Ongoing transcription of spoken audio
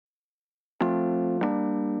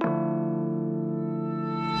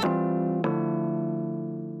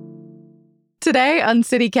Today on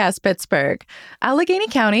CityCast Pittsburgh, Allegheny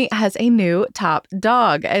County has a new top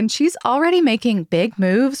dog, and she's already making big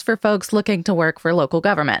moves for folks looking to work for local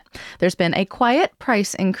government. There's been a quiet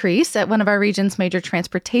price increase at one of our region's major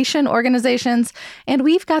transportation organizations, and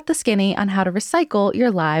we've got the skinny on how to recycle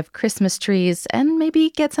your live Christmas trees and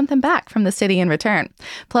maybe get something back from the city in return.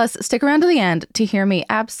 Plus, stick around to the end to hear me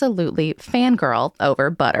absolutely fangirl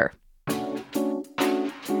over butter.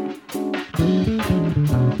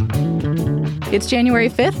 It's January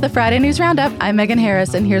 5th, the Friday News Roundup. I'm Megan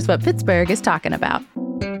Harris, and here's what Pittsburgh is talking about.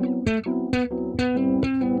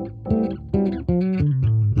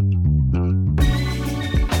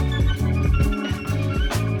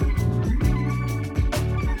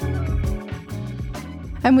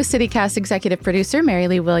 I'm with CityCast executive producer Mary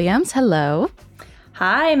Lee Williams. Hello.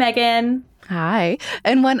 Hi, Megan. Hi.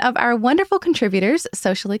 And one of our wonderful contributors,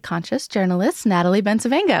 socially conscious journalist Natalie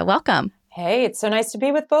Bensavenga. Welcome. Hey, it's so nice to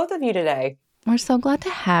be with both of you today. We're so glad to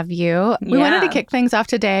have you. We wanted to kick things off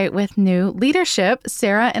today with new leadership.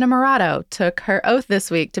 Sarah Innamorato took her oath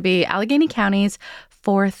this week to be Allegheny County's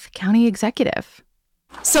 4th county executive.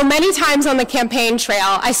 So many times on the campaign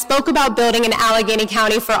trail, I spoke about building an Allegheny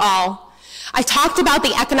County for all. I talked about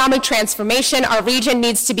the economic transformation our region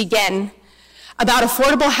needs to begin, about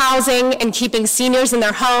affordable housing and keeping seniors in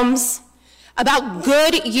their homes, about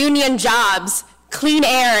good union jobs, clean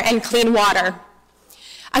air, and clean water.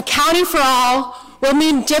 A county for all will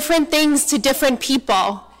mean different things to different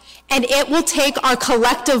people, and it will take our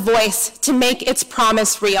collective voice to make its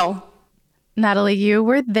promise real. Natalie, you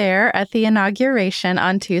were there at the inauguration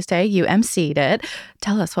on Tuesday. You emceed it.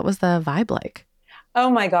 Tell us, what was the vibe like? Oh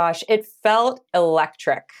my gosh, it felt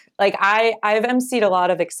electric. Like I've emceed a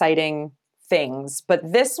lot of exciting things, but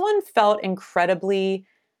this one felt incredibly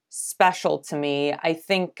special to me. I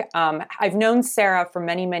think I've known Sarah for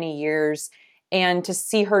many, many years, and to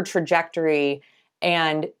see her trajectory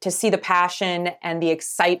and to see the passion and the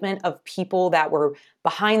excitement of people that were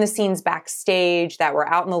behind the scenes backstage, that were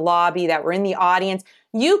out in the lobby, that were in the audience,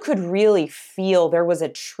 you could really feel there was a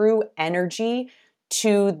true energy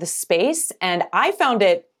to the space. And I found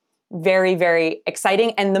it very, very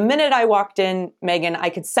exciting. And the minute I walked in, Megan,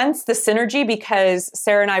 I could sense the synergy because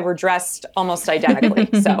Sarah and I were dressed almost identically.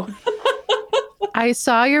 So I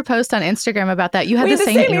saw your post on Instagram about that. You had we the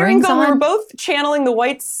same earrings on. We were both channeling the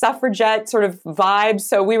white suffragette sort of vibe.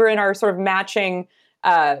 So we were in our sort of matching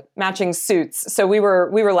suits. So we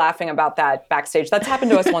were laughing about that backstage. That's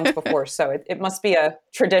happened to us once before. So it must be a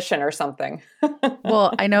tradition or something.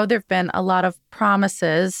 Well, I know there've been a lot of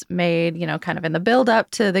promises made, kind of in the build up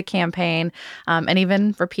to the campaign, and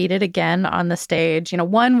even repeated again on the stage.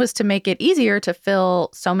 One was to make it easier to fill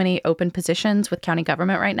so many open positions with county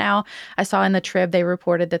government right now. I saw in the Trib, they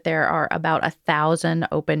reported that there are about 1,000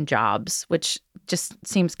 open jobs, which just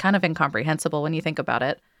seems kind of incomprehensible when you think about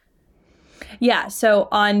it. Yeah, so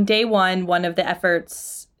on day one of the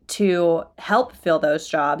efforts to help fill those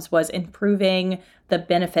jobs was improving the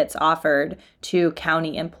benefits offered to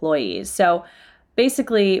county employees. So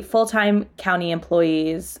basically, full-time county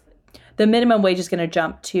employees, the minimum wage is going to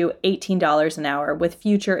jump to $18 an hour with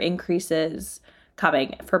future increases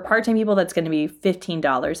coming. For part-time people, that's going to be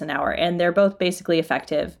 $15 an hour, and they're both basically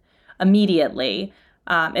effective immediately.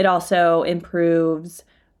 It also improves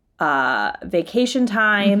vacation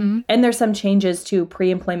time, and there's some changes to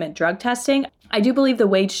pre-employment drug testing. I do believe the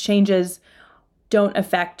wage changes don't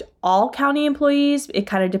affect all county employees. It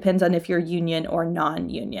kind of depends on if you're union or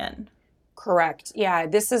non-union. Correct. Yeah,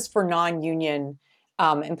 this is for non-union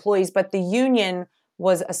employees, but the union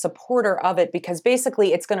was a supporter of it because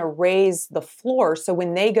basically it's going to raise the floor. So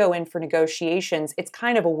when they go in for negotiations, it's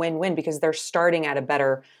kind of a win-win because they're starting at a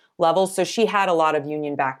better level. So she had a lot of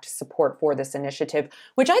union-backed support for this initiative,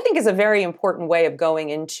 which I think is a very important way of going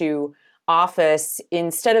into office.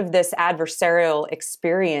 Instead of this adversarial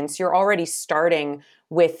experience, you're already starting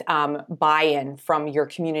with buy-in from your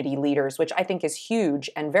community leaders, which I think is huge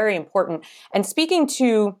and very important. And speaking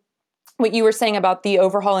to what you were saying about the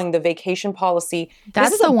overhauling the vacation policy.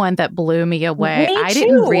 That's the one that blew me away. I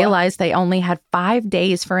didn't realize they only had 5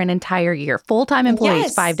 days for an entire year. Full-time employees,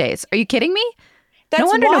 yes. 5 days. Are you kidding me? No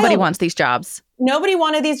wonder nobody wants these jobs. Nobody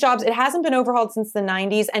wanted these jobs. It hasn't been overhauled since the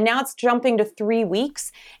 90s, and now it's jumping to 3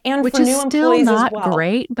 weeks. And which for is new still employees not as well.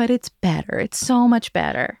 Great, but it's better. It's so much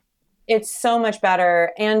better. It's so much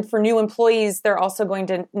better. And for new employees, they're also going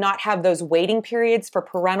to not have those waiting periods for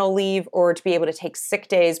parental leave or to be able to take sick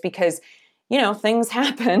days because, things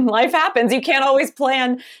happen. Life happens. You can't always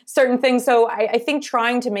plan certain things. So I think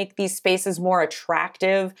trying to make these spaces more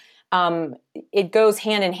attractive it goes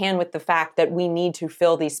hand in hand with the fact that we need to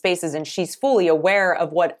fill these spaces. And she's fully aware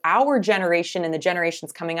of what our generation and the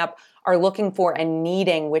generations coming up are looking for and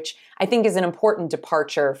needing, which I think is an important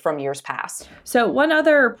departure from years past. So one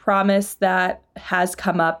other promise that has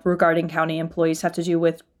come up regarding county employees have to do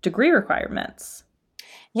with degree requirements.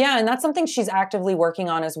 Yeah, and that's something she's actively working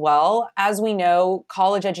on as well. As we know,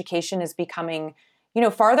 college education is becoming,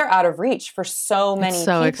 farther out of reach for so many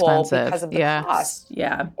people expensive. because of the cost.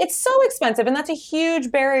 Yeah. It's so expensive, and that's a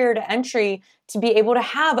huge barrier to entry to be able to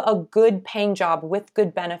have a good paying job with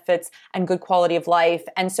good benefits and good quality of life.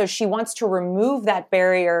 And so she wants to remove that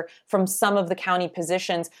barrier from some of the county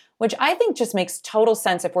positions, which I think just makes total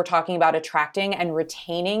sense if we're talking about attracting and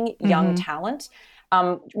retaining young talent.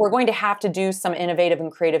 We're going to have to do some innovative and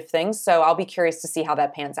creative things. So I'll be curious to see how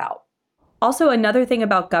that pans out. Also, another thing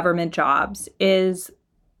about government jobs is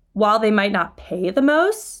while they might not pay the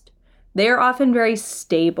most, they're often very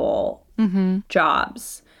stable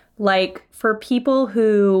jobs. Like for people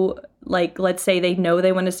who, like, let's say they know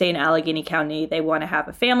they want to stay in Allegheny County, they want to have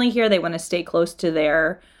a family here, they want to stay close to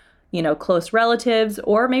their, close relatives,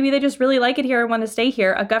 or maybe they just really like it here and want to stay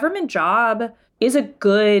here. A government job is a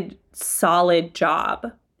good, solid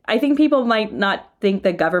job. I think people might not think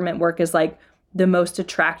that government work is like the most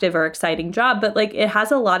attractive or exciting job, but like it has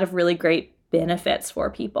a lot of really great benefits for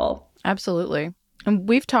people. Absolutely. And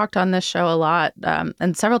we've talked on this show a lot,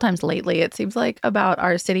 and several times lately, it seems like, about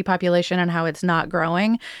our city population and how it's not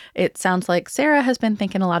growing. It sounds like Sarah has been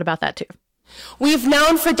thinking a lot about that too. We've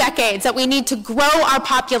known for decades that we need to grow our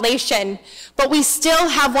population, but we still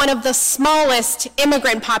have one of the smallest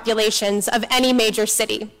immigrant populations of any major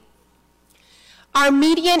city. Our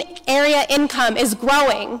median area income is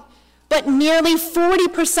growing, but nearly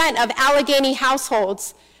 40% of Allegheny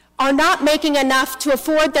households are not making enough to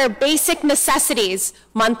afford their basic necessities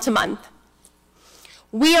month to month.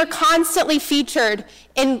 We are constantly featured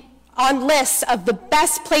on lists of the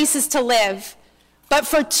best places to live, but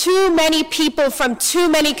for too many people from too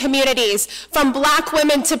many communities, from Black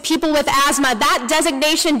women to people with asthma, that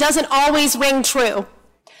designation doesn't always ring true.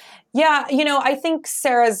 Yeah, I think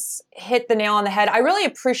Sarah's hit the nail on the head. I really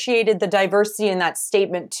appreciated the diversity in that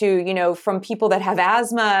statement too, from people that have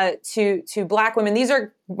asthma to Black women. These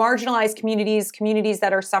are marginalized communities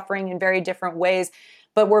that are suffering in very different ways,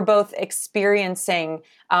 but we're both experiencing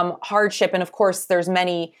hardship. And of course, there's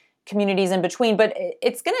many communities in between, but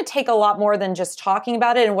it's going to take a lot more than just talking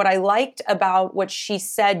about it. And what I liked about what she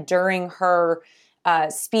said during her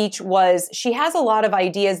speech was she has a lot of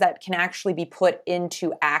ideas that can actually be put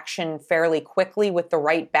into action fairly quickly with the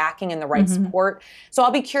right backing and the right support. So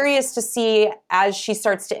I'll be curious to see as she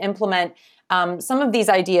starts to implement some of these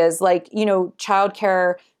ideas like,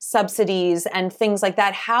 childcare subsidies and things like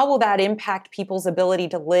that. How will that impact people's ability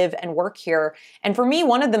to live and work here? And for me,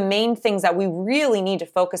 one of the main things that we really need to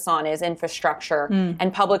focus on is infrastructure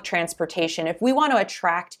and public transportation. If we want to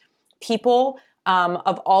attract people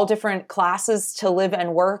of all different classes to live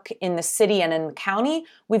and work in the city and in the county,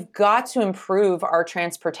 we've got to improve our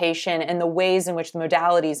transportation and the ways in which the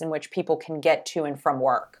modalities in which people can get to and from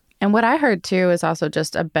work. And what I heard too is also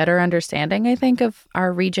just a better understanding, I think, of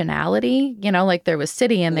our regionality. Like there was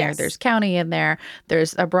city in there, Yes. there's county in there,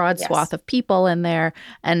 there's a broad Yes. swath of people in there.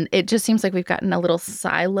 And it just seems like we've gotten a little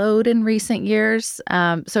siloed in recent years.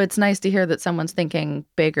 So it's nice to hear that someone's thinking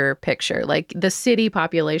bigger picture. Like the city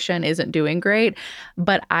population isn't doing great,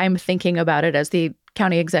 but I'm thinking about it as the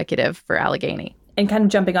county executive for Allegheny. And kind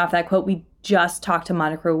of jumping off that quote, we just talked to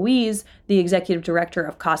Monica Ruiz, the executive director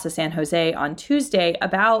of Casa San Jose, on Tuesday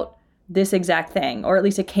about this exact thing, or at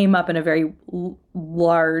least it came up in a very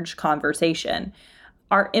large conversation.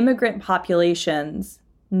 Our immigrant populations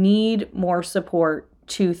need more support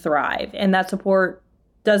to thrive. And that support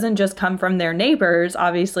doesn't just come from their neighbors.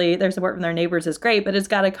 Obviously, their support from their neighbors is great, but it's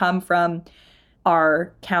got to come from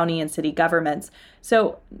our county and city governments.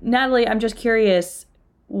 So, Natalie, I'm just curious,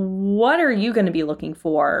 what are you going to be looking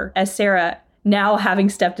for as Sarah, now having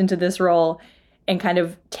stepped into this role and kind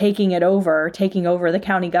of taking over the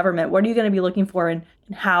county government? What are you going to be looking for in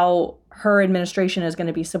how her administration is going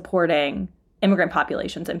to be supporting immigrant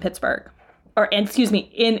populations in Pittsburgh?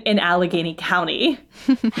 In Allegheny County?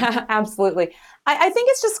 Absolutely. I think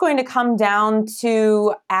it's just going to come down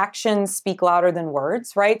to actions speak louder than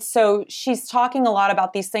words, right? So she's talking a lot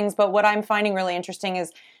about these things, but what I'm finding really interesting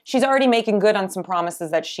is she's already making good on some promises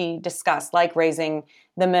that she discussed, like raising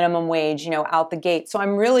the minimum wage, out the gate. So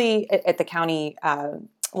I'm really at the county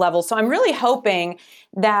level. So I'm really hoping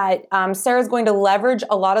that Sarah's going to leverage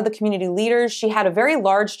a lot of the community leaders. She had a very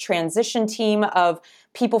large transition team of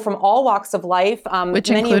people from all walks of life. Which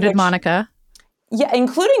included Monica. Yeah,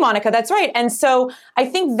 including Monica. That's right. And so I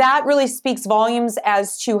think that really speaks volumes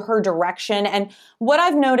as to her direction. And what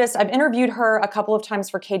I've noticed, I've interviewed her a couple of times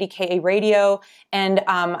for KDKA radio, and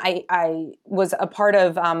I was a part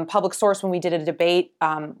of Public Source when we did a debate,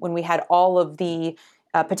 when we had all of the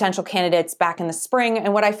potential candidates back in the spring.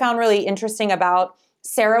 And what I found really interesting about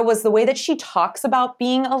Sarah was the way that she talks about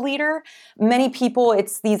being a leader. Many people,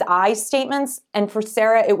 it's these I statements. And for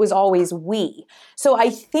Sarah, it was always we. So I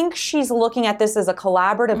think she's looking at this as a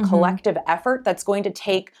collaborative, collective effort that's going to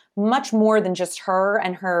take much more than just her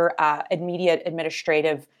and her immediate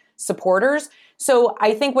administrative supporters. So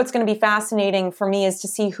I think what's going to be fascinating for me is to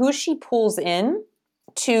see who she pulls in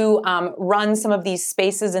to run some of these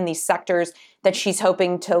spaces in these sectors that she's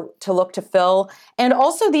hoping to look to fill. And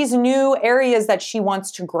also these new areas that she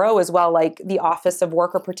wants to grow as well, like the Office of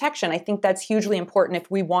Worker Protection. I think that's hugely important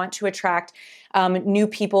if we want to attract new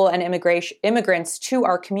people and immigrants to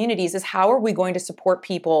our communities, is how are we going to support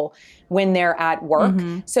people when they're at work?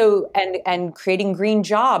 So, and creating green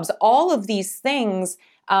jobs, all of these things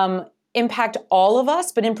impact all of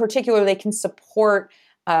us, but in particular, they can support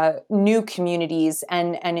new communities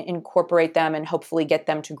and incorporate them and hopefully get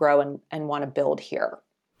them to grow and want to build here.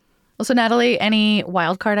 Well, so Natalie, any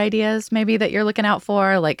wildcard ideas maybe that you're looking out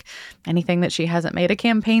for, like anything that she hasn't made a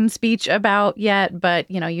campaign speech about yet, but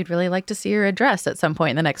you'd really like to see her address at some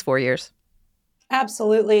point in the next 4 years?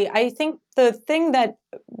 Absolutely. I think the thing that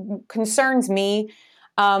concerns me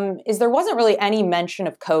is there wasn't really any mention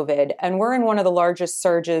of COVID. And we're in one of the largest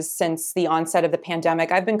surges since the onset of the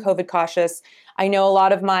pandemic. I've been COVID cautious. I know a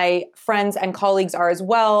lot of my friends and colleagues are as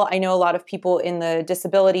well. I know a lot of people in the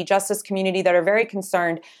disability justice community that are very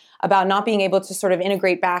concerned about not being able to sort of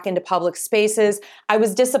integrate back into public spaces. I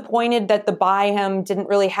was disappointed that the Byham didn't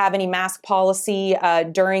really have any mask policy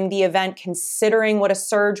during the event, considering what a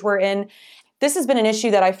surge we're in. This has been an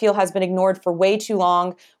issue that I feel has been ignored for way too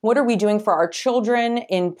long. What are we doing for our children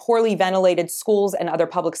in poorly ventilated schools and other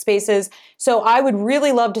public spaces? So I would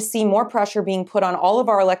really love to see more pressure being put on all of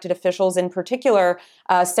our elected officials, in particular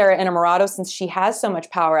Sarah Innamorato, since she has so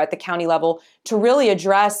much power at the county level, to really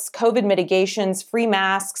address COVID mitigations, free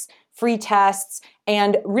masks, free tests,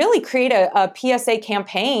 and really create a PSA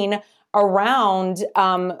campaign around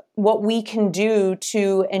what we can do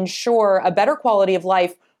to ensure a better quality of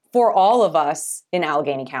life for all of us in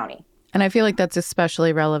Allegheny County. And I feel like that's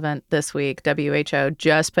especially relevant this week. WHO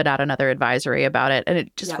just put out another advisory about it, and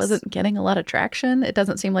it just wasn't getting a lot of traction. It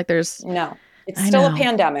doesn't seem like there's... No, it's still a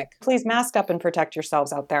pandemic. Please mask up and protect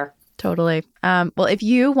yourselves out there. Totally. Well, if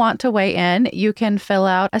you want to weigh in, you can fill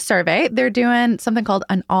out a survey. They're doing something called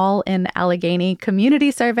an All in Allegheny community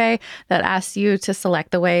survey that asks you to select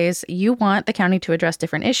the ways you want the county to address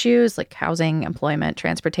different issues like housing, employment,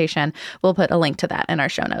 transportation. We'll put a link to that in our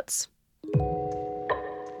show notes.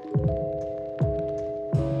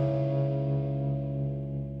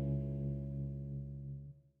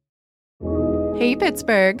 Hey,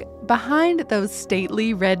 Pittsburgh. Behind those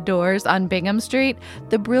stately red doors on Bingham Street,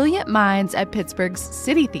 the brilliant minds at Pittsburgh's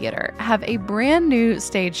City Theater have a brand new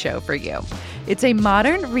stage show for you. It's a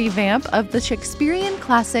modern revamp of the Shakespearean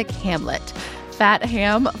classic Hamlet. Fat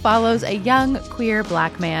Ham follows a young queer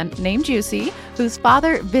black man named Juicy, whose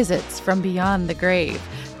father visits from beyond the grave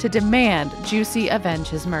to demand Juicy avenge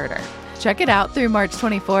his murder. Check it out through March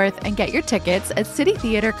 24th and get your tickets at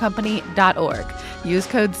citytheatercompany.org. Use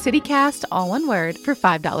code CityCast, all one word, for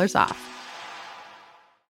 $5 off.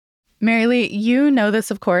 Marilee, you know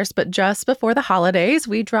this, of course, but just before the holidays,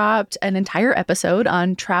 we dropped an entire episode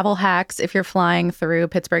on travel hacks if you're flying through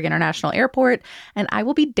Pittsburgh International Airport, and I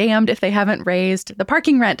will be damned if they haven't raised the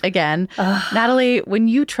parking rent again. Natalie, when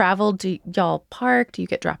you travel, do y'all park? Do you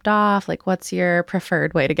get dropped off? Like, what's your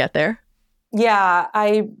preferred way to get there? Yeah,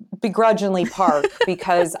 I begrudgingly park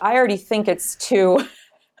because I already think it's too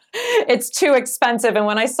expensive. And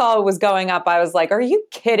when I saw it was going up, I was like, are you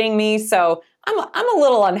kidding me? So I'm a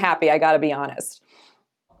little unhappy, I got to be honest.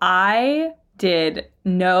 I did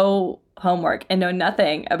no homework and know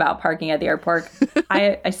nothing about parking at the airport.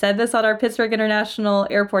 I said this on our Pittsburgh International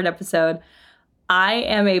Airport episode. I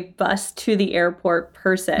am a bus to the airport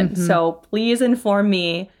person. So please inform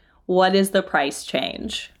me, what is the price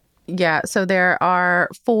change? Yeah, so there are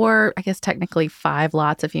 4, I guess technically 5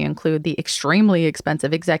 lots if you include the extremely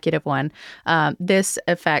expensive executive one. This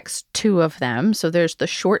affects 2 of them. So there's the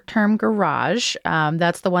short-term garage.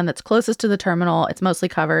 That's the one that's closest to the terminal. It's mostly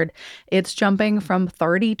covered. It's jumping from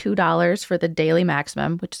 $32 for the daily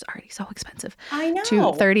maximum, which is already so expensive, I know, to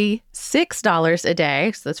 $36 a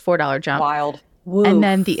day. So that's $4 jump. Wild. And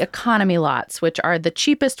then the economy lots, which are the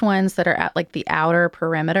cheapest ones that are at like the outer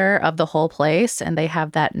perimeter of the whole place. And they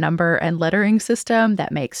have that number and lettering system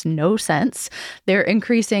that makes no sense. They're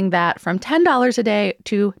increasing that from $10 a day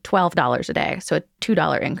to $12 a day. So a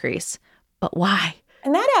 $2 increase. But why?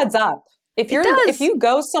 And that adds up. If you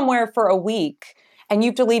go somewhere for a week and you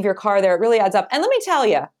have to leave your car there, it really adds up. And let me tell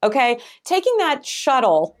you, okay, taking that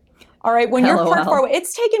shuttle, all right, when you're parked far away,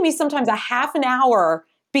 it's taken me sometimes a half an hour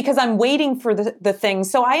because I'm waiting for the thing.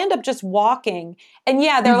 So I end up just walking. And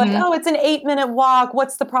yeah, they're like, oh, it's an 8-minute walk.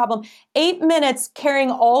 What's the problem? 8 minutes carrying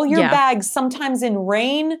all your bags, sometimes in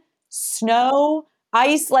rain, snow,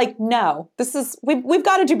 ice. Like, no, we've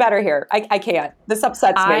got to do better here. I can't. This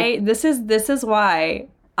upsets me. This is why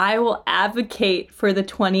I will advocate for the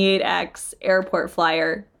 28X airport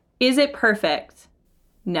flyer. Is it perfect?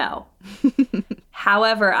 No.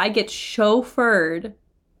 However, I get chauffeured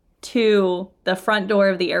to the front door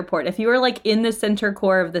of the airport. If you are like in the center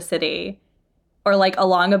core of the city or like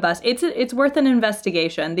along a bus, it's worth an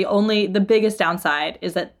investigation. The biggest downside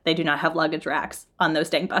is that they do not have luggage racks on those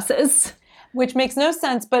dang buses. Which makes no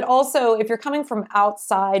sense. But also, if you're coming from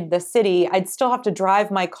outside the city, I'd still have to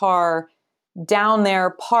drive my car down there,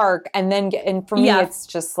 park, and then get. And for me, it's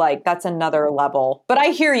just like that's another level. But I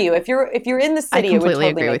hear you. If you're in the city, I completely it would totally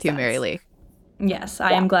agree with you, sense. Mary Lee. Yes,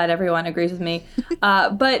 I am glad everyone agrees with me.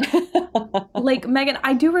 But like Megan,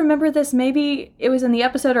 I do remember this. Maybe it was in the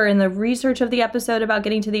episode or in the research of the episode about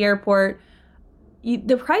getting to the airport.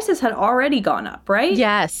 The prices had already gone up, right?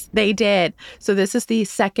 Yes, they did. So this is the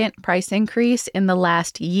second price increase in the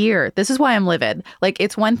last year. This is why I'm livid. Like,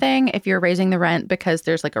 it's one thing if you're raising the rent because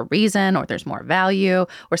there's like a reason or there's more value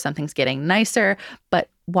or something's getting nicer.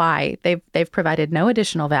 But why? They've provided no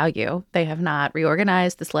additional value. They have not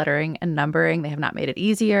reorganized this lettering and numbering. They have not made it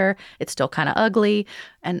easier. It's still kind of ugly.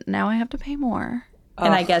 And now I have to pay more.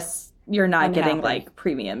 And I guess you're not getting like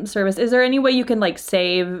premium service. Is there any way you can like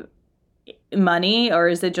save money, or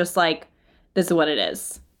is it just like this is what it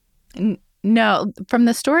is? No, from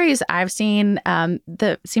the stories I've seen,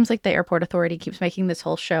 seems like the airport authority keeps making this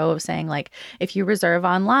whole show of saying like if you reserve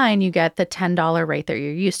online, you get the $10 rate that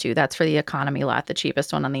you're used to. That's for the economy lot, the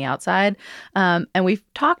cheapest one on the outside. And we've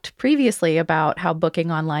talked previously about how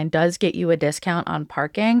booking online does get you a discount on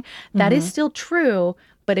parking. That is still true.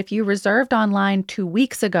 But if you reserved online 2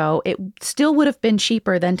 weeks ago, it still would have been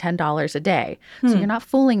cheaper than $10 a day. So you're not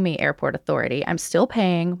fooling me, airport authority. I'm still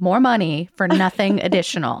paying more money for nothing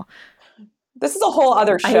additional. This is a whole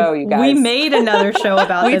other show, you guys. We made another show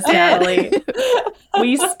about this, Natalie.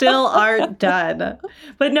 We still aren't done.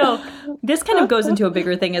 But no, this kind of goes into a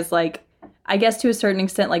bigger thing is like, I guess to a certain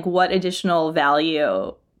extent, like what additional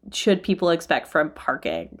value should people expect from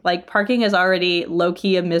parking? Like parking is already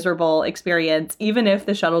low-key a miserable experience, even if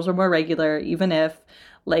the shuttles are more regular, even if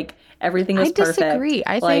like everything is perfect. I disagree.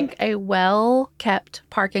 I think a well-kept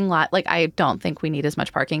parking lot, like I don't think we need as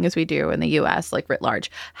much parking as we do in the U.S., like writ large.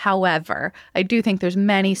 However, I do think there's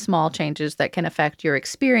many small changes that can affect your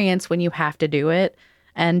experience when you have to do it.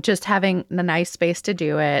 And just having a nice space to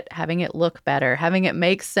do it, having it look better, having it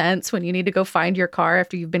make sense when you need to go find your car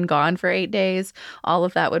after you've been gone for 8 days, all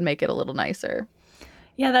of that would make it a little nicer.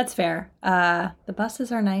 Yeah, that's fair. The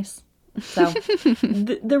buses are nice. So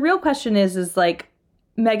the real question is like,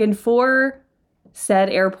 Megan, for said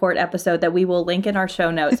airport episode that we will link in our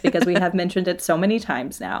show notes because we have mentioned it so many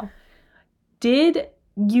times now, did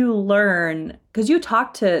you learn, because you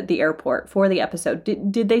talked to the airport for the episode,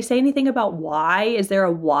 did they say anything about why? Is there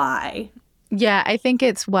a why? Yeah, I think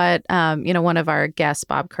it's what, one of our guests,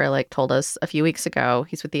 Bob Kurlick, told us a few weeks ago.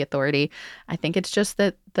 He's with the authority. I think it's just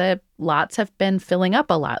that the lots have been filling up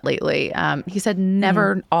a lot lately. He said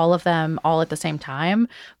never all of them all at the same time,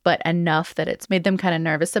 but enough that it's made them kind of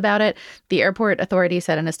nervous about it. The airport authority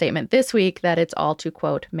said in a statement this week that it's all to,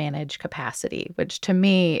 quote, manage capacity, which to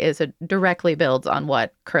me directly builds on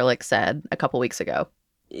what Kurlick said a couple weeks ago.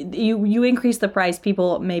 You increase the price,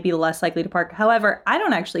 people may be less likely to park. However, I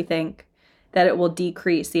don't actually think that it will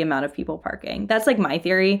decrease the amount of people parking. That's like my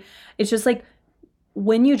theory. It's just like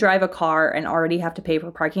when you drive a car and already have to pay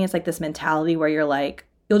for parking, it's like this mentality where you're like,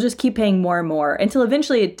 you'll just keep paying more and more until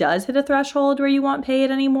eventually it does hit a threshold where you won't pay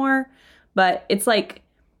it anymore. But it's like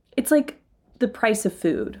the price of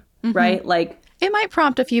food, right? Like it might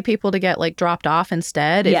prompt a few people to get like dropped off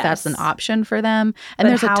instead if that's an option for them. And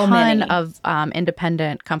there's a ton of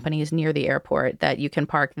independent companies near the airport that you can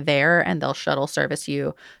park there and they'll shuttle service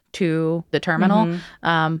you to the terminal.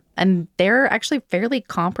 And they're actually fairly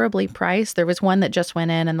comparably priced. There was one that just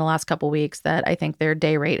went in the last couple weeks that I think their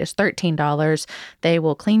day rate is $13. They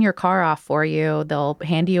will clean your car off for you. They'll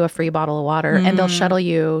hand you a free bottle of water and they'll shuttle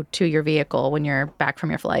you to your vehicle when you're back from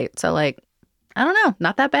your flight. So like, I don't know,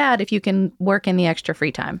 not that bad if you can work in the extra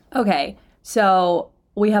free time. Okay, so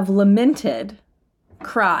we have lamented,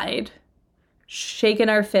 cried, shaken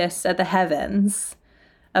our fists at the heavens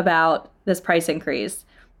about this price increase.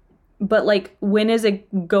 But like, when is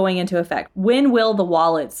it going into effect? When will the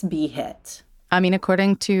wallets be hit? I mean,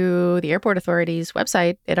 according to the airport authority's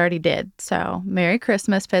website, it already did. So Merry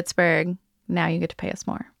Christmas, Pittsburgh. Now you get to pay us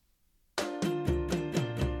more.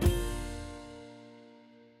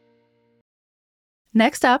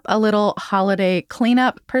 Next up, a little holiday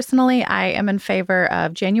cleanup. Personally, I am in favor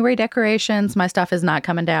of January decorations. My stuff is not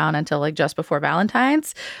coming down until like just before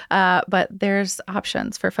Valentine's. But there's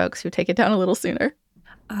options for folks who take it down a little sooner.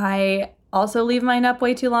 I also leave mine up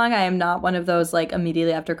way too long. I am not one of those like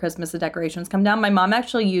immediately after Christmas the decorations come down. My mom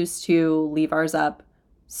actually used to leave ours up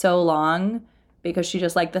so long because she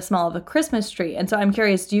just liked the smell of a Christmas tree. And so I'm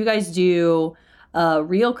curious, do you guys do a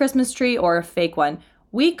real Christmas tree or a fake one?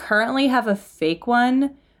 We currently have a fake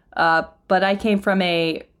one, but I came from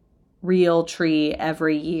a real tree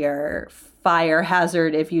every year, fire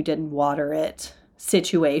hazard if you didn't water it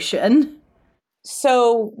situation.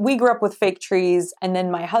 So we grew up with fake trees, and then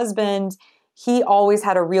my husband, he always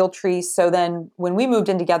had a real tree. So then when we moved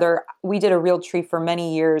in together, we did a real tree for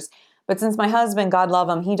many years. But since my husband, God love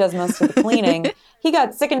him, he does most of the cleaning, he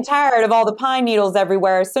got sick and tired of all the pine needles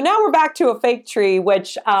everywhere. So now we're back to a fake tree,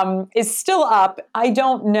 which is still up. I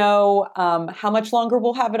don't know how much longer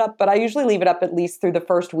we'll have it up, but I usually leave it up at least through the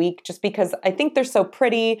first week just because I think they're so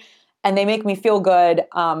pretty and they make me feel good.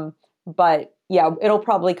 But yeah, it'll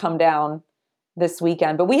probably come down this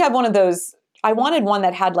weekend. But we have one of those, I wanted one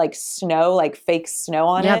that had like snow, like fake snow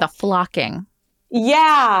on it. Yeah, the flocking.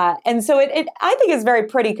 Yeah. And so it I think it's very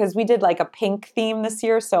pretty because we did like a pink theme this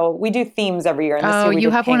year. So we do themes every year. And this year we you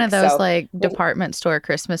did have pink, one of those so like department store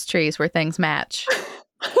Christmas trees where things match.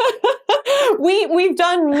 We've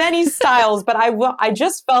done many styles, but I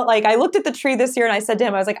just felt like I looked at the tree this year and I said to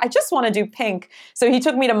him, I was like, I just want to do pink. So he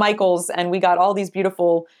took me to Michael's and we got all these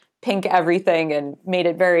beautiful pink everything and made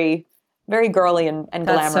it very, very girly and That's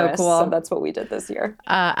glamorous. so cool. So that's what we did this year.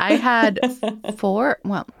 I had 4.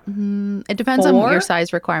 Well, it depends on your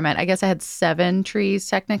size requirement. I guess I had 7 trees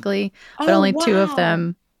technically, but only 2 of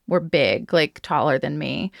them were big, like taller than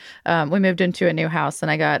me. We moved into a new house and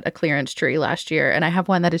I got a clearance tree last year and I have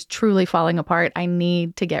one that is truly falling apart. I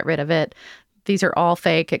need to get rid of it. These are all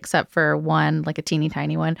fake except for one, like a teeny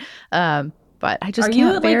tiny one. But I just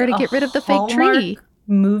can't bear to get rid of the fake tree.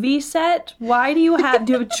 Movie set? Why do you have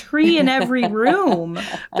a tree in every room?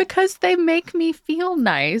 Because they make me feel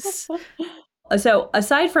nice. So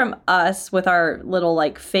aside from us with our little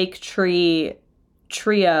like fake tree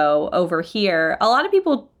trio over here, a lot of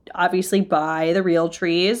people obviously buy the real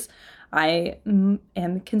trees. I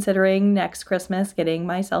am considering next Christmas getting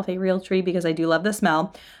myself a real tree because I do love the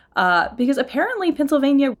smell. Because apparently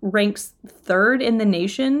Pennsylvania ranks 3rd in the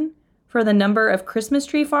nation for the number of Christmas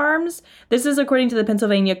tree farms. This is according to the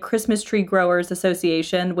Pennsylvania Christmas Tree Growers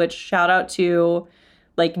Association, which shout out to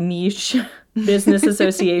like niche business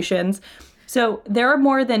associations. So there are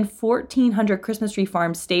more than 1,400 Christmas tree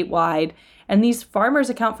farms statewide, and these farmers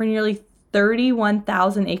account for nearly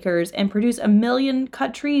 31,000 acres and produce 1 million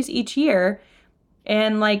cut trees each year.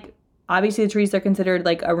 And like, obviously the trees are considered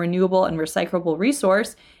like a renewable and recyclable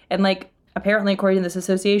resource. And like, apparently according to this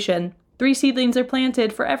association, 3 seedlings are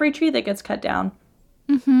planted for every tree that gets cut down.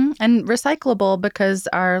 Mm-hmm. And recyclable because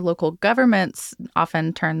our local governments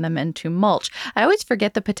often turn them into mulch. I always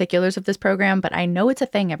forget the particulars of this program, but I know it's a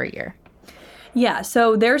thing every year. Yeah,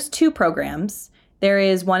 so there's 2 programs. There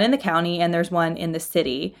is one in the county and there's one in the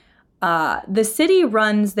city. The city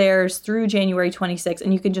runs theirs through January 26th,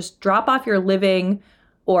 and you can just drop off your living,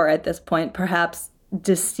 or at this point, perhaps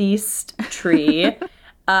deceased tree.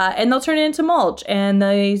 And they'll turn it into mulch, and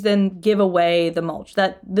they then give away the mulch.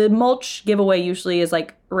 The mulch giveaway usually is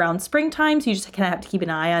like around springtime, so you just kind of have to keep an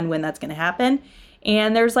eye on when that's going to happen.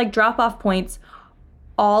 And there's like drop-off points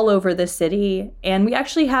all over the city, and we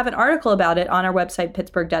actually have an article about it on our website,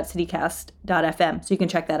 pittsburgh.citycast.fm, so you can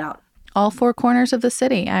check that out. All 4 corners of the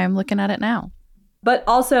city. I'm looking at it now. But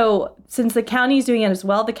also, since the county is doing it as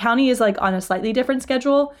well, the county is like on a slightly different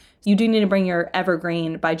schedule. You do need to bring your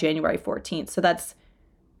evergreen by January 14th. So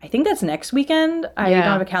I think that's next weekend. I don't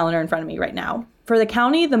have a calendar in front of me right now. For the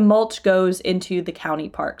county, the mulch goes into the county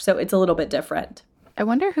park, so it's a little bit different. I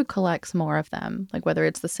wonder who collects more of them, like whether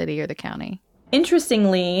it's the city or the county.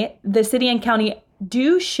 Interestingly, the city and county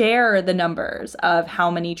do share the numbers of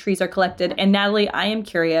how many trees are collected. And Natalie, I am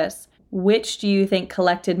curious, which do you think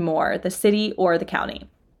collected more, the city or the county?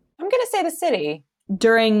 I'm going to say the city.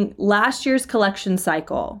 During last year's collection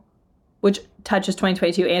cycle, which touches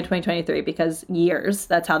 2022 and 2023 because years,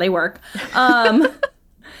 that's how they work.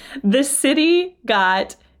 The city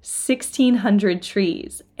got 1,600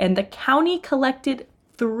 trees and the county collected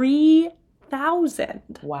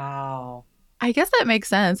 3,000. Wow. I guess that makes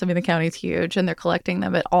sense. I mean, the county's huge and they're collecting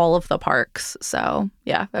them at all of the parks. So,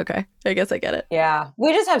 yeah, okay. I guess I get it. Yeah.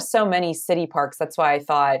 We just have so many city parks. That's why I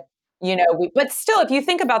thought, but still, if you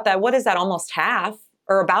think about that, what is that? Almost half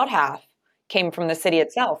or about half came from the city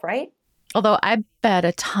itself, right? Although I bet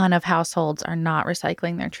a ton of households are not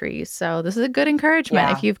recycling their trees. So, this is a good encouragement.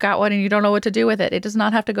 Yeah. If you've got one and you don't know what to do with it, it does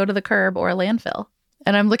not have to go to the curb or a landfill.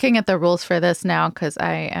 And I'm looking at the rules for this now because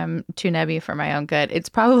I am too nebby for my own good. It's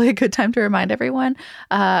probably a good time to remind everyone,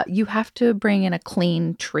 you have to bring in a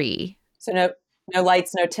clean tree. So no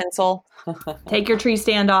lights, no tinsel. Take your tree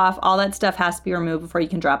stand off. All that stuff has to be removed before you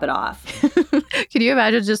can drop it off. Can you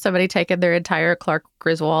imagine just somebody taking their entire Clark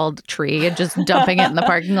Griswold tree and just dumping it in the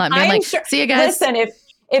parking lot and being like, see you guys? Listen, if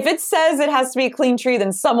it says it has to be a clean tree,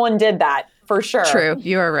 then someone did that for sure. True.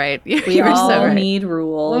 You are right. We You're all so right. need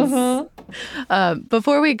rules. Mm-hmm.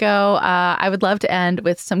 Before we go, I would love to end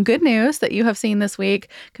with some good news that you have seen this week.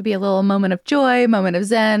 Could be a little moment of joy, moment of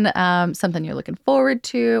zen, something you're looking forward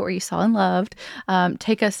to or you saw and loved.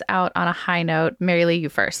 Take us out on a high note. Mary Lee, you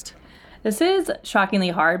first. This is shockingly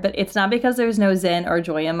hard, but it's not because there's no zen or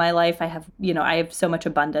joy in my life. I have so much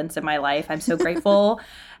abundance in my life. I'm so grateful.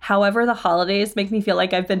 However, the holidays make me feel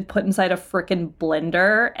like I've been put inside a frickin'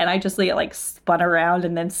 blender and I just get like spun around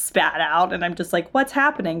and then spat out. And I'm just like, what's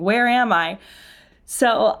happening? Where am I?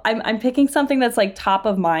 So I'm picking something that's like top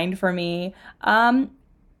of mind for me. I'm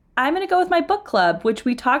going to go with my book club, which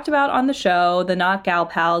we talked about on the show, the Not Gal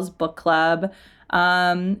Pals book club.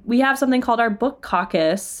 We have something called our book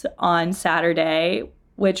caucus on Saturday,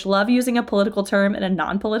 which love using a political term in a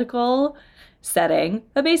non-political setting.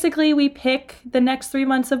 But basically, we pick the next 3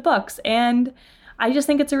 months of books. And I just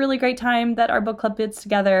think it's a really great time that our book club gets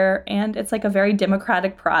together. And it's like a very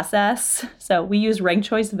democratic process. So we use ranked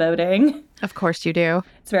choice voting. Of course you do.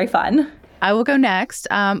 It's very fun. I will go next.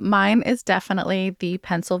 Mine is definitely the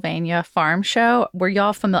Pennsylvania Farm Show. Were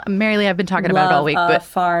y'all familiar? Mary Lee, I've been talking about it all week. But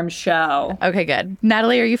farm show. Okay, good.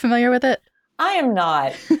 Natalie, are you familiar with it? I am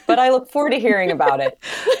not, but I look forward to hearing about it.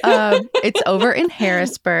 It's over in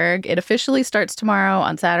Harrisburg. It officially starts tomorrow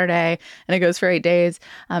on Saturday, and it goes for 8 days.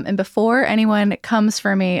 And before anyone comes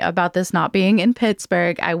for me about this not being in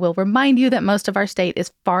Pittsburgh, I will remind you that most of our state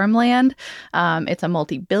is farmland. It's a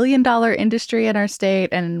multi-billion-dollar industry in our state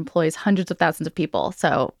and employs hundreds of thousands of people.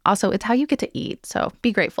 So also, it's how you get to eat. So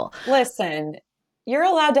be grateful. Listen, you're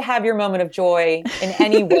allowed to have your moment of joy in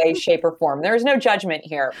any way, shape, or form. There is no judgment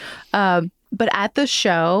here. But at the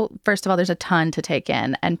show, first of all, there's a ton to take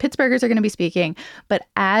in, and Pittsburghers are going to be speaking. But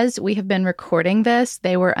as we have been recording this,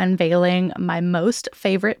 they were unveiling my most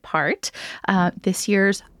favorite part, this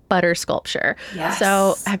year's butter sculpture. Yes.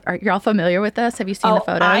 So are you all familiar with this? Have you seen the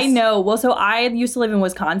photos? I know. Well, so I used to live in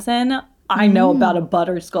Wisconsin. I know about a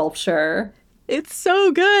butter sculpture. It's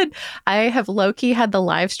so good. I have low-key had the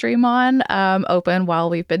live stream on open while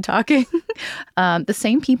we've been talking. The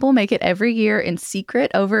same people make it every year in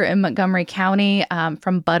secret over in Montgomery County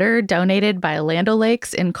from butter donated by Land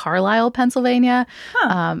O'Lakes in Carlisle, Pennsylvania.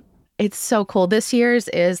 Huh. It's so cool. This year's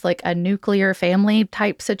is like a nuclear family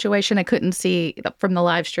type situation. I couldn't see from the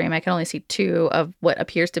live stream. I can only see 2 of what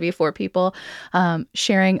appears to be 4 people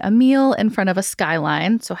sharing a meal in front of a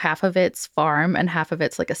skyline. So half of it's farm and half of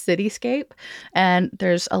it's like a cityscape. And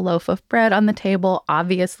there's a loaf of bread on the table,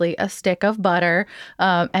 obviously a stick of butter.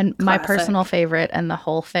 And my personal favorite and the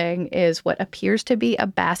whole thing is what appears to be a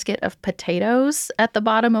basket of potatoes at the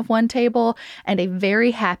bottom of one table and a very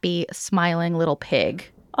happy, smiling little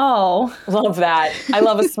pig. Oh, love that. I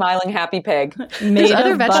love a smiling, happy pig. There's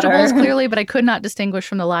other vegetables clearly, but I could not distinguish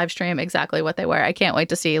from the live stream exactly what they were. I can't wait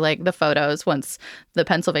to see like the photos once the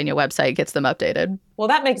Pennsylvania website gets them updated. Well,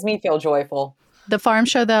 that makes me feel joyful. The farm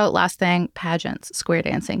show, though, last thing, pageants, square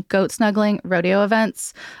dancing, goat snuggling, rodeo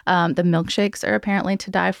events. The milkshakes are apparently to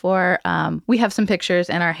die for. We have some pictures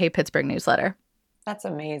in our Hey Pittsburgh newsletter. That's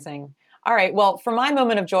amazing. All right. Well, for my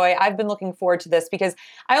moment of joy, I've been looking forward to this because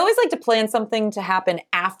I always like to plan something to happen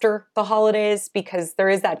after the holidays because there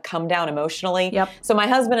is that come down emotionally. Yep. So my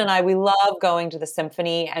husband and I, we love going to the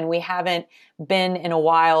symphony and we haven't been in a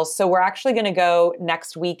while. So we're actually going to go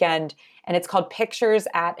next weekend and it's called Pictures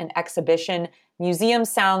at an Exhibition, Museum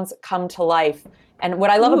Sounds Come to Life. And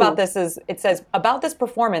what I love about this is it says, about this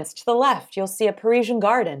performance, to the left, you'll see a Parisian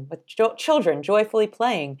garden with children joyfully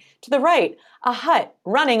playing. To the right, a hut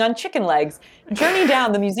running on chicken legs. Journey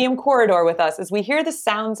down the museum corridor with us as we hear the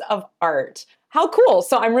sounds of art. How cool.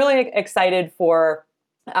 So I'm really excited for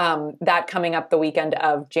that coming up the weekend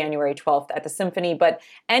of January 12th at the Symphony. But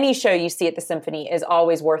any show you see at the Symphony is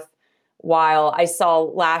always worthwhile. I saw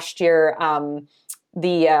last year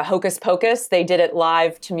the Hocus Pocus. They did it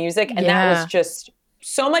live to music, and that was just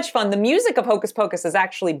so much fun. The music of Hocus Pocus is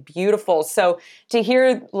actually beautiful. So to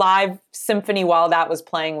hear live symphony while that was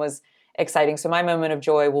playing was exciting. So my moment of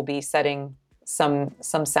joy will be setting some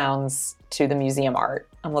sounds to the museum art.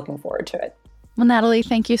 I'm looking forward to it. Well, Natalie,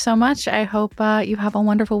 thank you so much. I hope you have a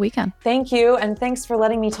wonderful weekend. Thank you. And thanks for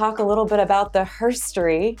letting me talk a little bit about the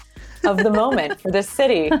herstory of the moment for this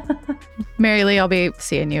city. Mary Lee, I'll be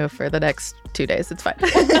seeing you for the next 2 days. It's fine.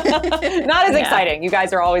 Not as exciting. You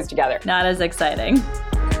guys are always together. Not as exciting.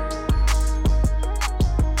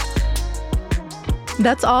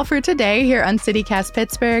 That's all for today here on CityCast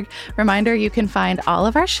Pittsburgh. Reminder, you can find all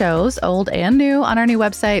of our shows, old and new, on our new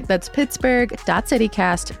website. That's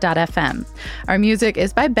pittsburgh.citycast.fm. Our music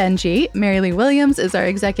is by Benji. Mary Lee Williams is our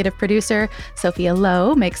executive producer. Sophia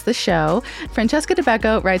Lowe makes the show. Francesca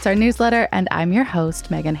DeBecco writes our newsletter. And I'm your host,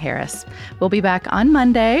 Megan Harris. We'll be back on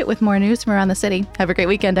Monday with more news from around the city. Have a great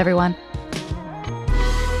weekend, everyone.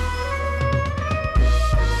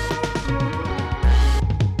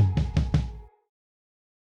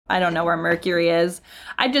 I don't know where Mercury is.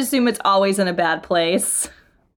 I just assume it's always in a bad place.